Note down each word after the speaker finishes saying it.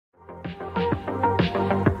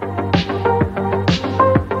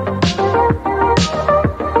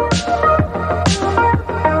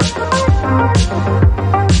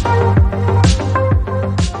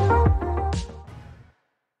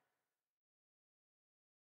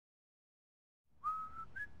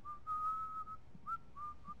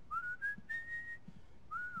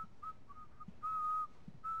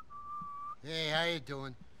Hey, how you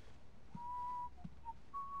doing?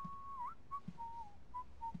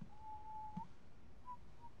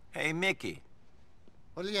 Hey, Mickey.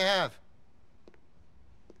 What do you have?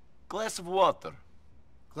 Glass of water.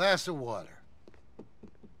 Glass of water.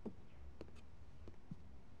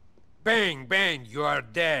 Bang, bang, you are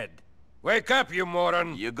dead. Wake up, you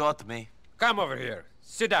moron. You got me. Come over here.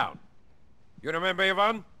 Sit down. You remember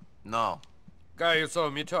Ivan? No. Guy you saw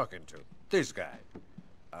me talking to. This guy.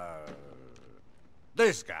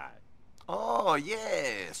 This guy. Oh,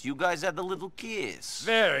 yes. You guys had a little kiss.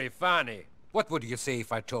 Very funny. What would you say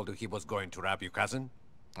if I told you he was going to rob your cousin?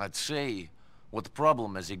 I'd say, what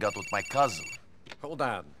problem has he got with my cousin? Hold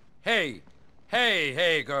on. Hey.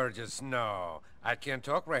 Hey, gorgeous. No, I can't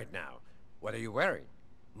talk right now. What are you wearing?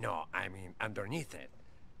 No, I mean underneath it.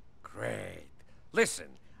 Great. Listen,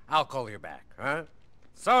 I'll call you back, huh?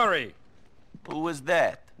 Sorry. Who was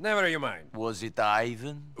that? Never you mind. Was it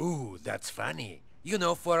Ivan? Ooh, that's funny. You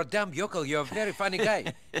know, for a dumb yokel, you're a very funny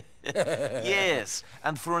guy. Yes,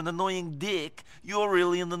 and for an annoying dick, you're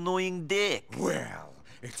really an annoying dick. Well,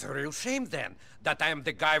 it's a real shame then, that I am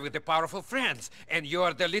the guy with the powerful friends, and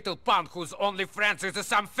you're the little punk whose only friends is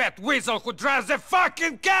some fat weasel who drives a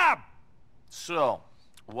fucking cab! So,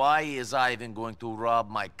 why is Ivan going to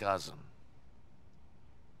rob my cousin?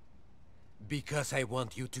 Because I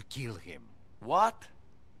want you to kill him. What?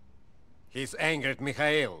 He's angry at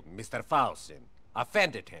Mikhail, Mr. Faustin.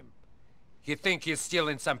 Offended him. He think he's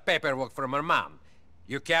stealing some paperwork from her mom.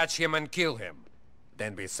 You catch him and kill him.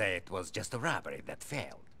 Then we say it was just a robbery that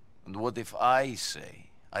failed. And what if I say,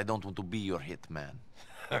 I don't want to be your hitman?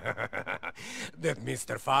 That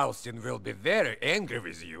Mr. Faustin will be very angry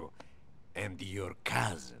with you. And your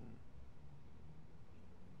cousin.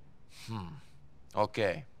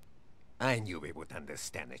 Okay. I knew we would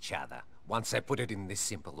understand each other once I put it in this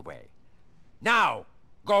simple way. Now,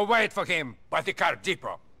 go wait for him by the car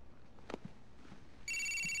depot.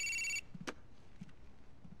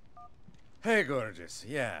 Hey, gorgeous.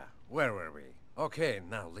 Yeah, where were we? Okay,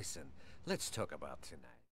 now listen. Let's talk about tonight.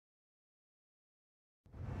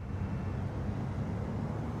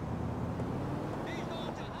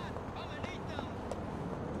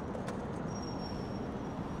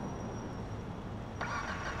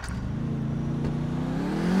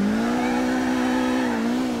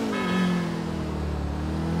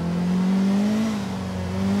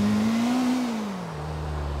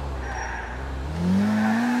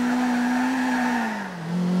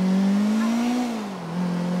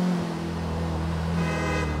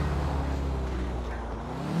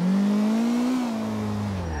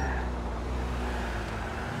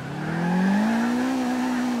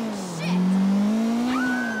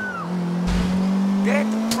 That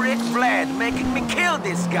prick Vlad making me kill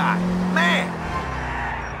this guy. Man!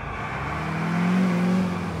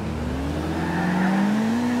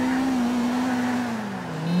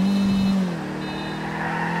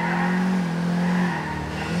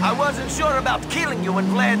 I wasn't sure about killing you when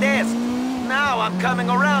Vlad asked. Now I'm coming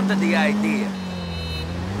around to the idea.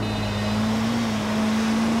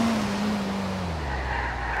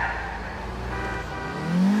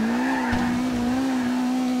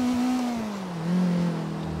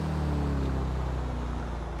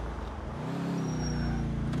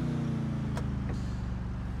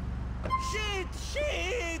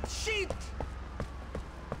 Shit!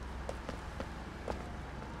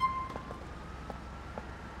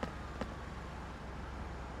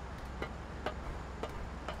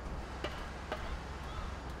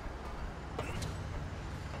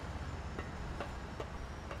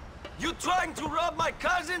 You trying to rob my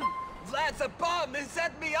cousin? Vlad's a bum and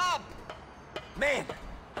set me up! Man,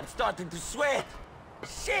 I'm starting to sweat.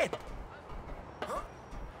 Shit!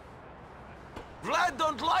 Vlad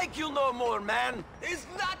don't like you no more, man! There's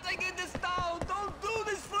nothing in this town! Don't do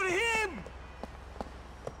this for him!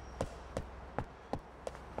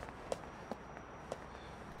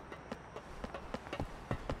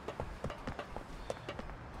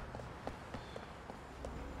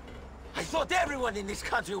 I thought everyone in this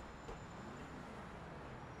country...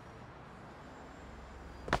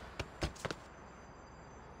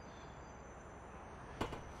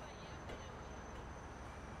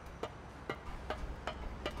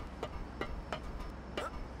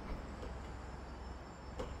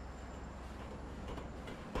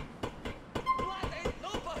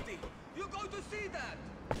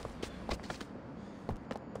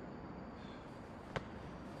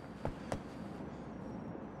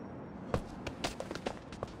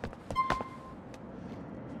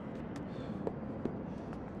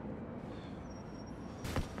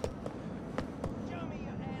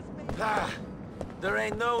 There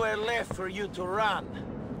ain't nowhere left for you to run.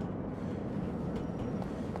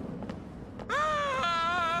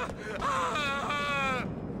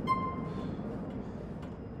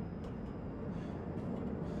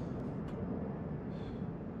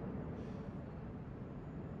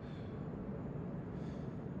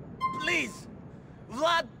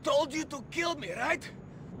 told you to kill me, right?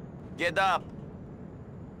 Get up.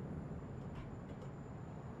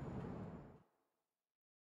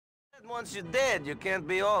 Once you're dead, you can't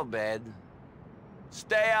be all bad.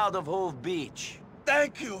 Stay out of Hove Beach.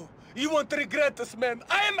 Thank you. You won't regret this, man.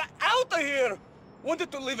 I am out of here.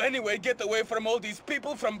 Wanted to live anyway, get away from all these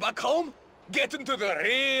people from back home. Get into the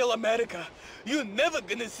real America. You're never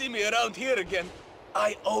gonna see me around here again.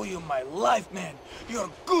 I owe you my life, man. You're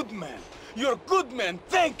a good man. You're a good man.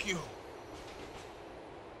 Thank you.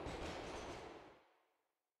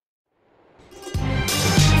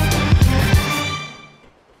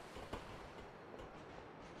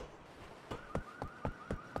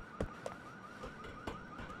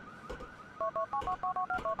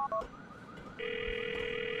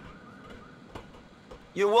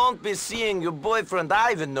 You won't be seeing your boyfriend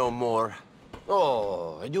Ivan no more.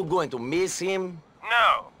 Oh, are you going to miss him?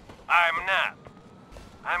 No, I'm not.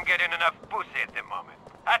 I'm getting enough pussy at the moment.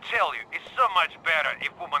 I tell you, it's so much better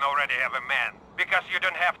if women already have a man, because you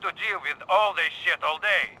don't have to deal with all this shit all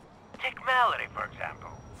day. Take Mallory, for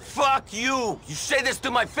example. Fuck you! You say this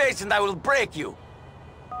to my face and I will break you!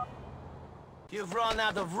 You've run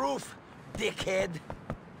out of roof, dickhead.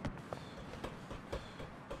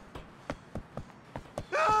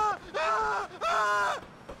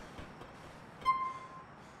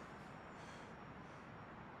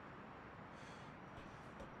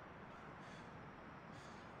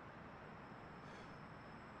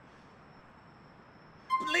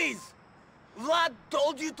 Please! Vlad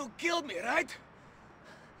told you to kill me, right?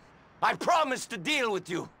 I promised to deal with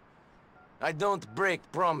you. I don't break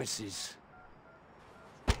promises.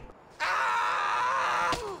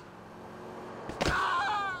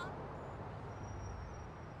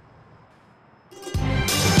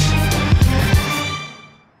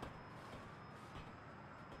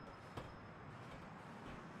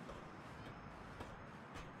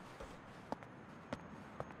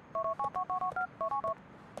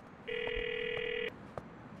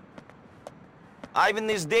 Ivan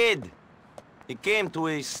is dead. He came to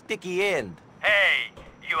a sticky end. Hey,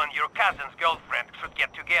 you and your cousin's girlfriend should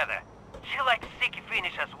get together. She likes sticky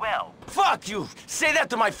finish as well. Fuck you! Say that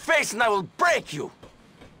to my face and I will break you!